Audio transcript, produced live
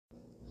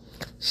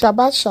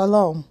Shabbat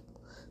Shalom.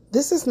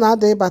 This is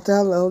Nade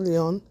Batel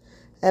Elion,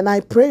 and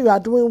I pray you are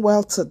doing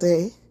well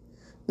today.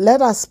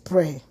 Let us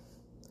pray.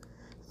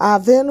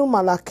 Avenu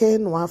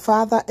Malakenu, our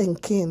Father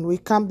and King, we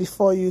come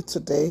before you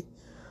today.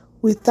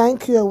 We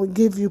thank you and we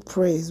give you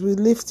praise. We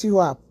lift you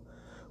up.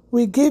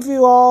 We give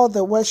you all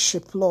the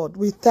worship, Lord.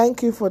 We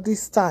thank you for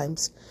these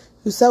times.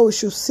 You said we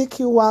should seek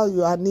you while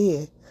you are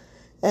near.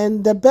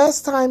 And the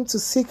best time to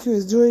seek you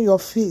is during your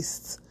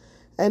feasts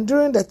and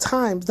during the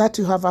times that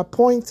you have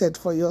appointed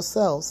for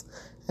yourselves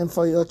and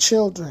for your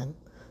children.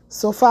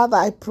 So, Father,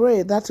 I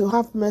pray that you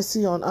have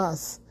mercy on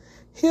us.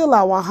 Heal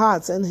our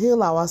hearts and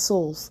heal our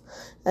souls,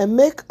 and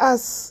make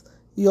us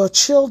your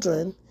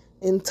children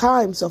in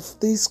times of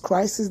these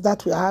crises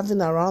that we are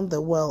having around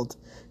the world,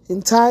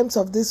 in times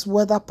of these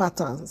weather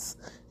patterns,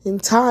 in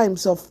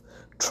times of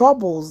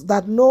troubles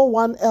that no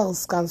one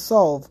else can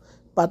solve,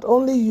 but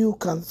only you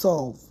can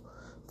solve.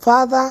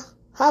 Father,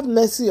 have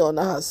mercy on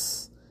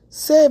us.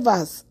 Save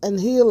us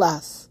and heal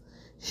us.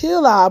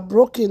 Heal our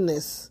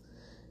brokenness.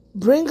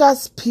 Bring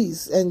us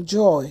peace and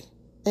joy,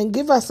 and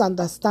give us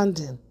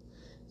understanding.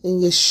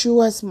 In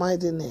Yeshua's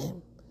mighty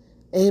name.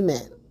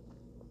 Amen.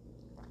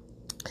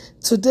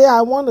 Today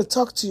I want to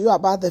talk to you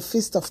about the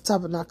Feast of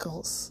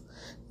Tabernacles,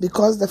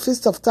 because the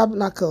Feast of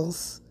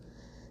Tabernacles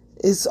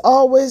is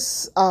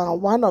always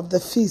one of the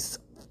feasts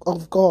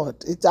of God.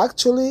 It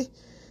actually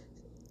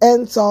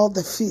ends all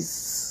the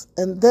feasts,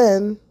 and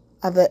then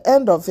at the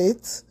end of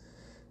it,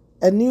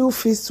 a new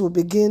feast will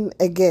begin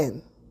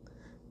again.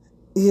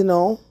 You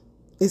know,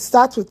 it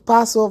starts with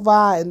Passover,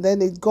 and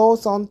then it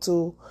goes on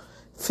to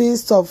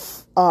Feast of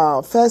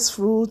First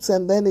Fruits,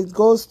 and then it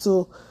goes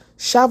to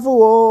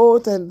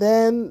Shavuot, and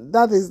then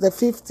that is the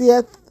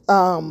 50th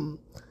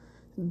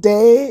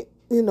day.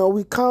 You know,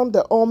 we count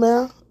the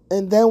Omer,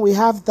 and then we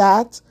have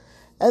that,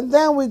 and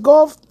then we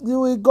go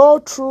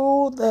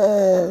through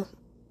the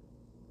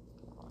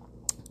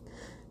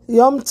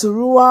Yom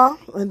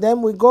Teruah, and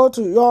then we go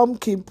to Yom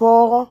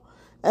Kippur,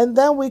 and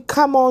then we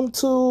come on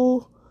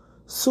to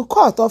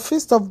Sukkot, or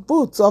Feast of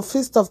Booths, or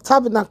Feast of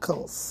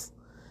Tabernacles.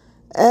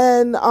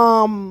 And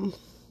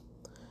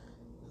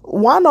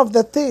one of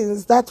the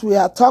things that we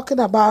are talking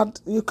about,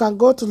 you can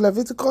go to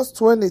Leviticus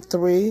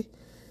 23,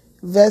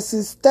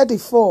 verses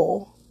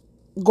 34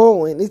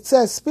 going. It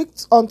says, "Speak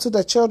unto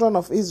the children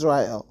of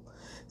Israel,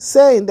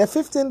 saying, the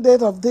 15th day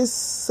of this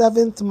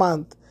 7th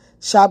month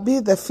shall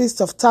be the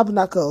Feast of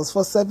Tabernacles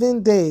for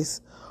 7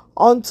 days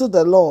unto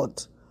the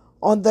Lord.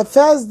 On the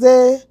first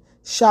day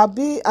shall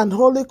be an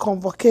holy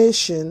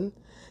convocation.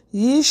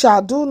 Ye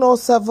shall do no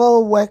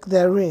civil work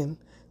therein.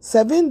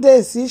 7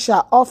 days ye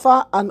shall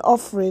offer an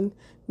offering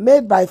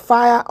made by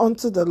fire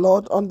unto the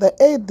Lord. On the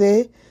 8th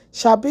day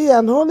shall be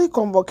an holy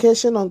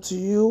convocation unto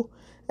you,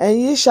 and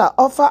ye shall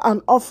offer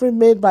an offering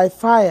made by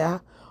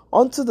fire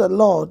unto the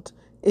Lord.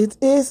 It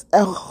is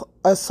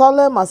a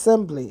solemn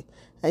assembly,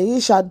 and ye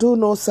shall do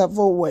no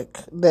civil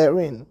work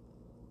therein.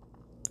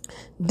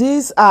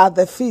 These are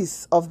the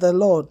feasts of the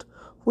Lord,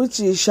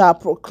 which ye shall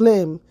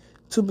proclaim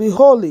to be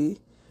holy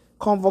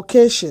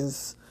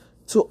convocations,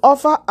 to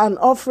offer an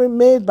offering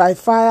made by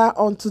fire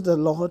unto the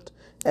Lord,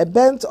 a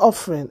burnt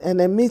offering and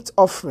a meat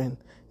offering,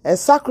 a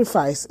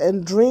sacrifice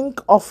and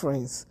drink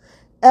offerings,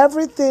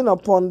 everything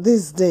upon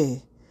this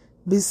day,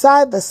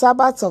 beside the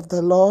Sabbaths of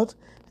the Lord,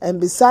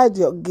 and beside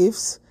your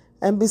gifts,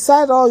 and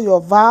beside all your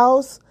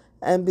vows,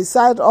 and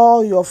beside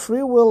all your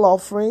free will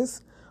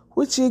offerings,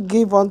 which ye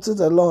give unto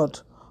the Lord.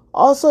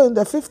 Also in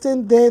the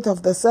 15th day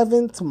of the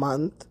 7th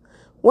month,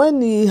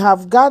 when ye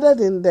have gathered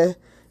in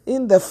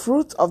the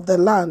fruit of the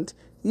land,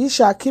 ye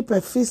shall keep a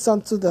feast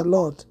unto the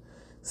Lord.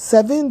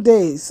 7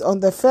 days.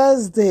 On the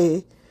first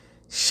day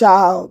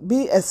shall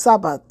be a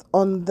Sabbath.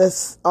 On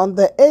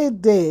the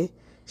 8th day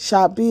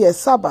shall be a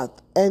Sabbath.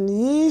 And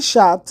ye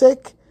shall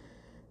take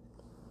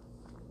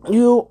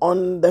you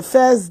on the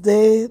first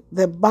day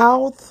the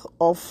boughs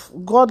of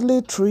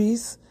godly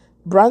trees,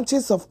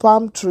 branches of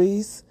palm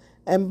trees,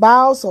 and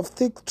boughs of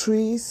thick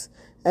trees,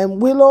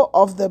 and willow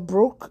of the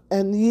brook,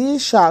 and ye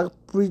shall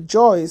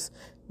rejoice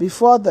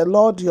before the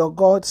Lord your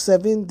God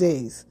 7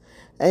 days.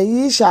 And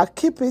ye shall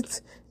keep it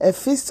a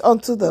feast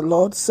unto the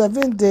Lord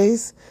 7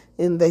 days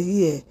in the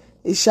year.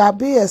 It shall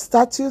be a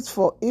statute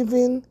for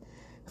even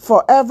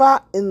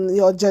forever in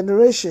your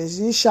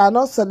generations. Ye shall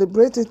not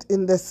celebrate it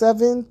in the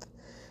 7th.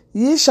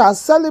 Ye shall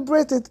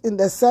celebrate it in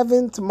the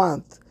 7th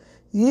month.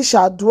 Ye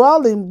shall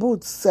dwell in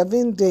booths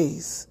 7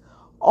 days.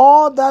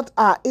 All that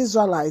are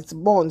Israelites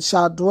born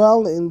shall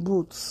dwell in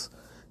booths,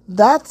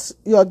 that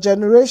your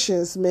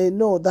generations may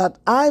know that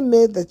I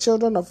made the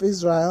children of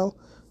Israel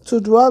to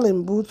dwell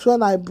in booths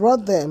when I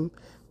brought them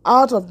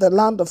out of the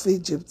land of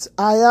Egypt.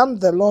 I am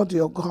the Lord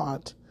your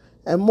God."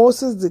 And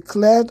Moses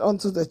declared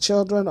unto the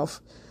children of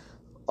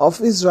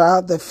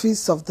Israel the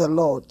feast of the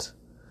Lord.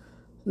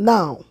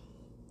 Now,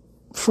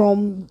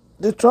 from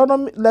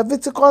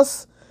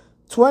Leviticus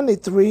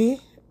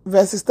 23,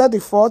 verses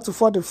 34 to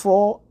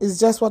 44 is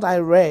just what I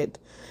read.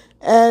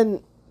 And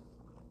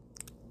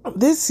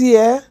this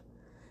year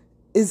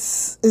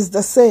is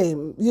the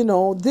same. You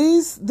know,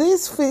 these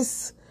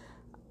feasts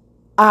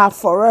are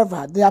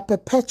forever. They are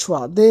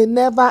perpetual. They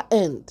never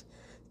end.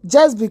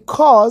 Just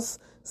because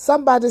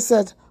somebody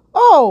said,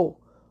 "Oh,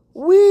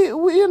 we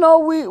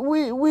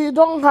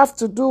don't have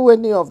to do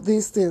any of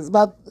these things."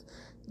 But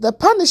the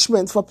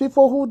punishment for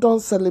people who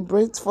don't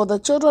celebrate, for the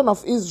children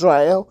of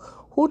Israel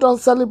who don't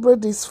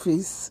celebrate these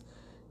feasts,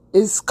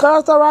 is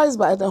characterized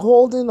by the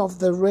holding of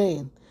the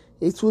rain.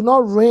 It will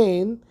not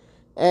rain,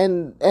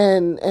 and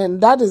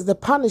that is the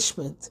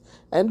punishment.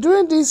 And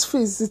during these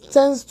feasts, it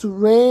tends to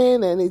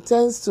rain, and it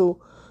tends to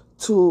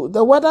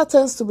the weather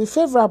tends to be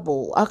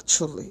favorable,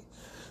 actually.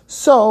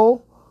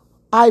 So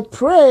I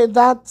pray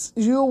that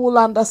you will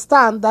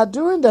understand that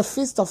during the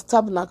Feast of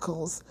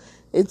Tabernacles,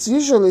 it's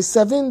usually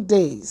 7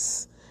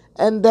 days.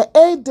 And the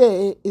 8th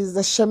day is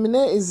the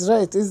Shemineh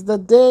Israel. Is the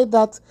day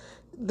that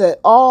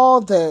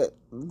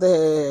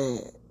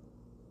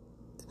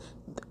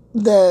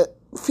the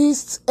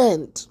feasts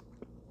end.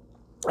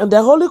 And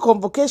the holy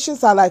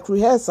convocations are like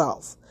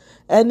rehearsals.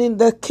 And in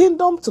the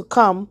kingdom to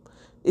come,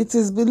 it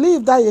is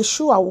believed that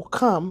Yeshua will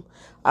come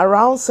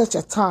around such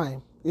a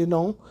time,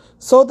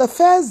 So the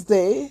first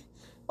day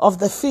of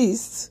the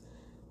feast,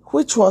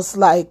 which was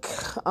like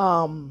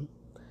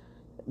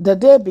the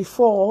day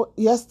before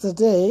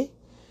yesterday,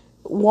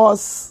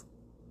 was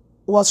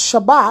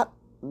Shabbat,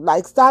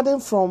 like starting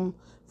from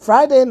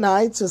Friday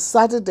night to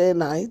Saturday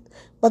night.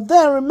 But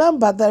then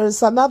remember, there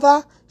is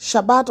another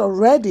Shabbat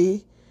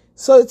already,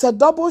 so it's a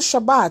double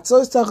Shabbat.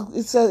 So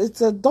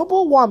it's a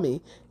double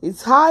whammy.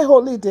 It's high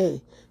holy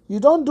day. You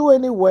don't do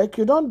any work.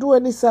 You don't do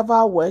any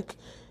service work,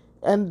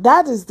 and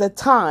that is the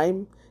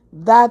time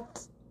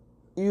that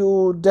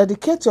you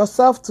dedicate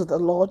yourself to the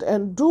Lord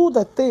and do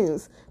the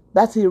things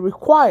that He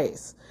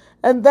requires.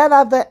 And then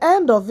at the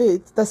end of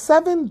it, the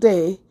 7th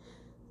day,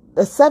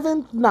 the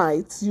 7th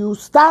night,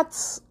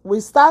 we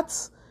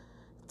start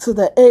to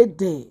the 8th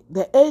day.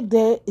 The 8th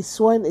day is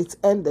when it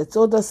ended.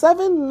 So the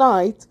 7th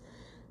night,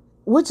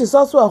 which is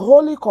also a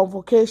holy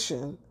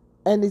convocation,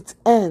 and it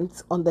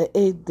ends on the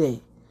 8th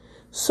day.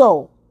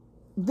 So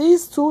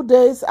these 2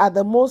 days are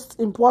the most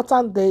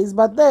important days,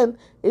 but then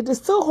it is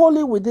still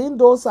holy within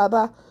those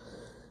other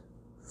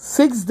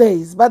 6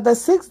 days. But the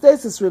 6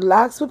 days is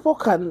relaxed. People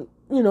can,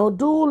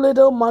 do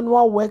little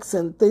manual works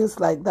and things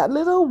like that.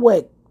 Little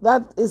work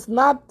that is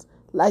not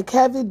like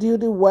heavy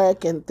duty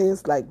work and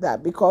things like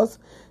that, because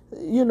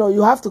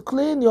you have to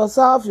clean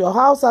yourself, your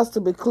house has to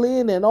be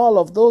clean, and all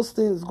of those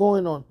things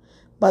going on.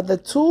 But the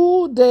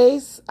 2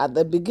 days at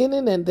the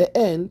beginning and the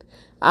end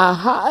are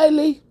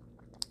highly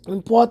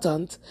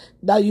important,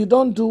 that you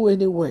don't do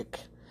any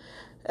work.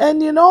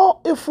 And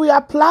if we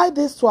apply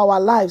this to our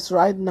lives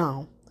right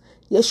now,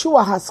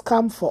 Yeshua has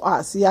come for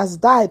us. He has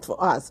died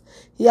for us.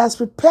 He has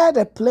prepared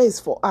a place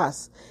for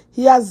us.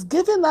 He has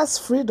given us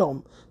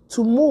freedom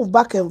to move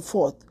back and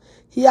forth.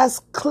 He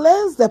has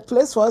cleansed the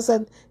place for us,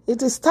 and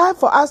it is time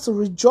for us to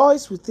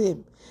rejoice with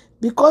Him.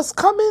 Because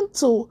coming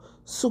to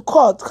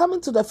Sukkot,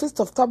 coming to the Feast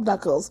of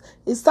Tabernacles,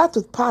 it starts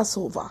with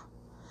Passover.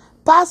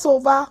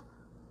 Passover,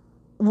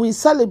 we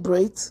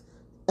celebrate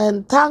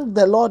and thank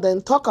the Lord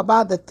and talk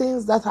about the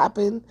things that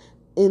happened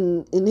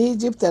in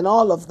Egypt and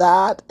all of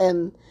that,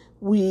 and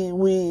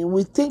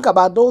we think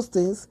about those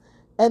things.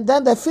 And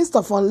then the Feast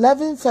of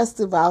Unleavened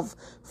Festival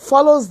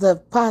follows the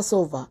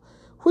Passover,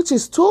 which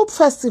is 2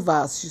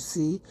 festivals, you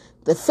see.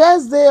 The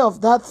first day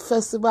of that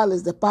festival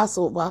is the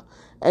Passover,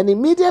 and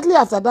immediately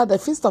after that, the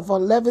Feast of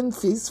Unleavened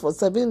Feast for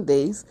 7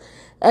 days.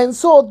 And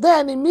so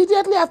then,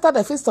 immediately after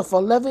the Feast of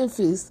Unleavened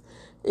Feast,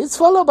 it's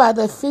followed by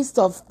the Feast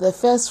of the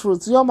First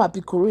Fruits, Yom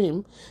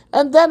HaBikurim.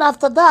 And then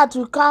after that,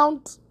 you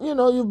count,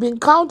 you've been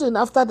counting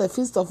after the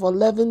Feast of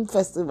Unleavened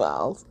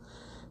Festivals.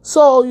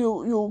 So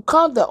you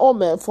count the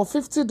Omer for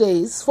 50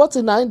 days,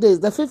 49 days.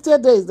 The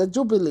 50th day is the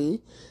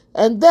Jubilee.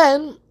 And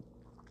then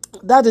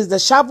that is the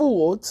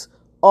Shavuot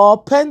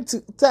or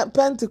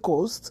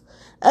Pentecost.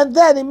 And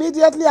then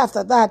immediately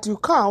after that, you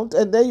count,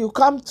 and then you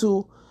come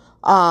to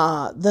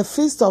the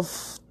Feast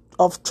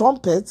of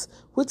Trumpets,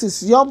 which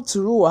is Yom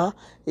Teruah,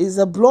 is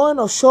the blowing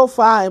of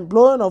shofar and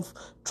blowing of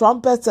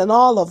trumpets and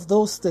all of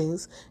those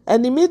things.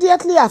 And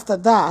immediately after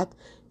that,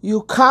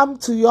 you come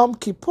to Yom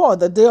Kippur,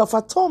 the Day of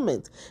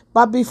Atonement.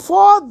 But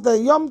before the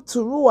Yom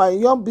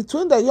Teruah,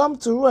 between the Yom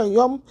Teruah and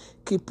Yom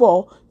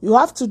Kippur, you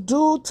have to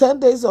do 10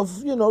 days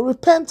of,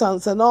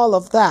 repentance and all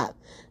of that.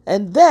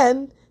 And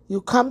then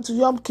you come to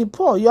Yom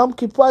Kippur. Yom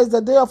Kippur is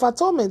the Day of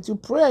Atonement. You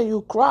pray and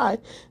you cry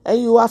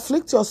and you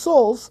afflict your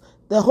souls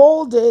the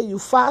whole day. You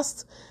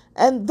fast.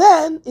 And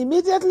then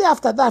immediately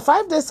after that,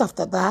 5 days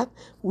after that,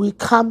 we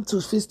come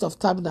to Feast of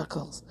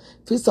Tabernacles.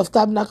 Feast of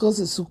Tabernacles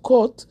is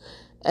Sukkot.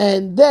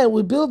 And then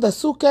we build the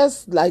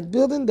sukkahs, like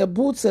building the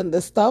booths and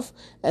the stuff.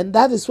 And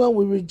that is when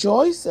we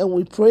rejoice and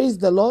we praise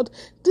the Lord.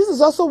 This is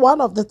also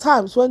one of the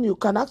times when you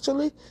can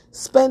actually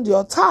spend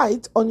your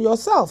tithe on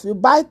yourself. You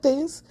buy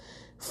things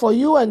for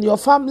you and your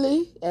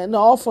family, and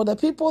all for the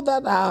people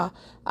that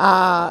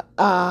are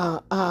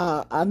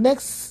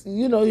next,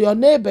 your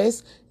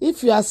neighbors.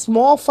 If you are a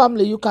small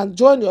family, you can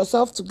join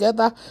yourself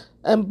together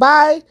and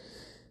buy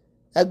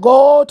a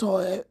goat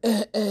or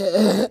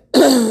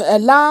a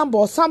lamb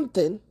or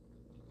something,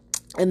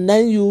 and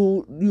then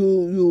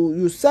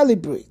you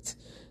celebrate,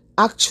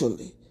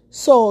 actually.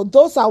 So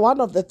those are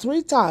one of the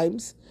 3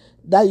 times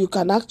that you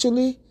can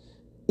actually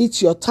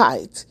eat your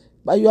tithe.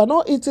 But you are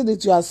not eating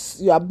it,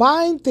 you are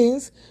buying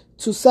things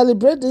to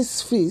celebrate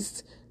this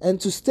feast and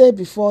to stay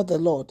before the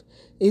Lord.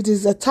 It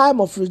is a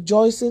time of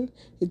rejoicing.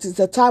 It is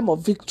a time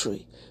of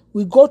victory.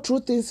 We go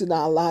through things in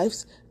our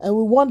lives and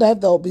we wonder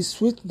if there will be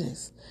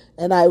sweetness.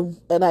 And I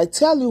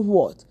tell you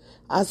what,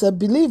 as a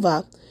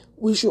believer,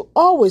 we should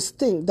always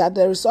think that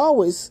there is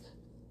always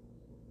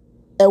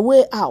a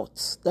way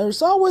out. There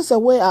is always a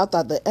way out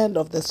at the end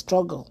of the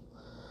struggle.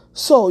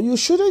 So you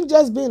shouldn't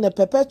just be in a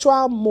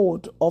perpetual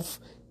mode of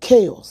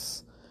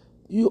chaos.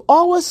 You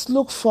always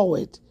look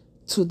forward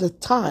to the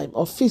time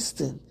of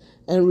feasting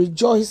and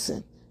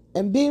rejoicing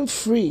and being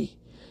free.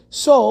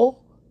 So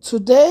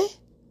today,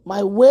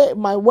 my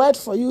word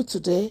for you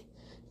today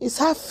is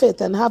have faith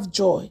and have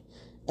joy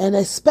and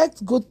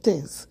expect good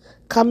things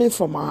coming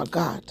from our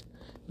God.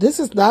 This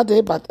is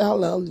Nade Bat El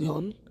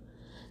Elyon,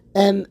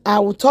 and I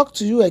will talk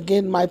to you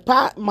again. My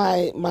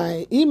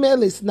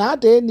email is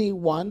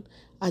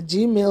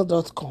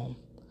nadeni1@gmail.com.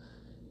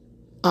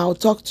 I'll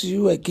talk to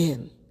you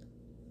again.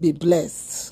 Be blessed.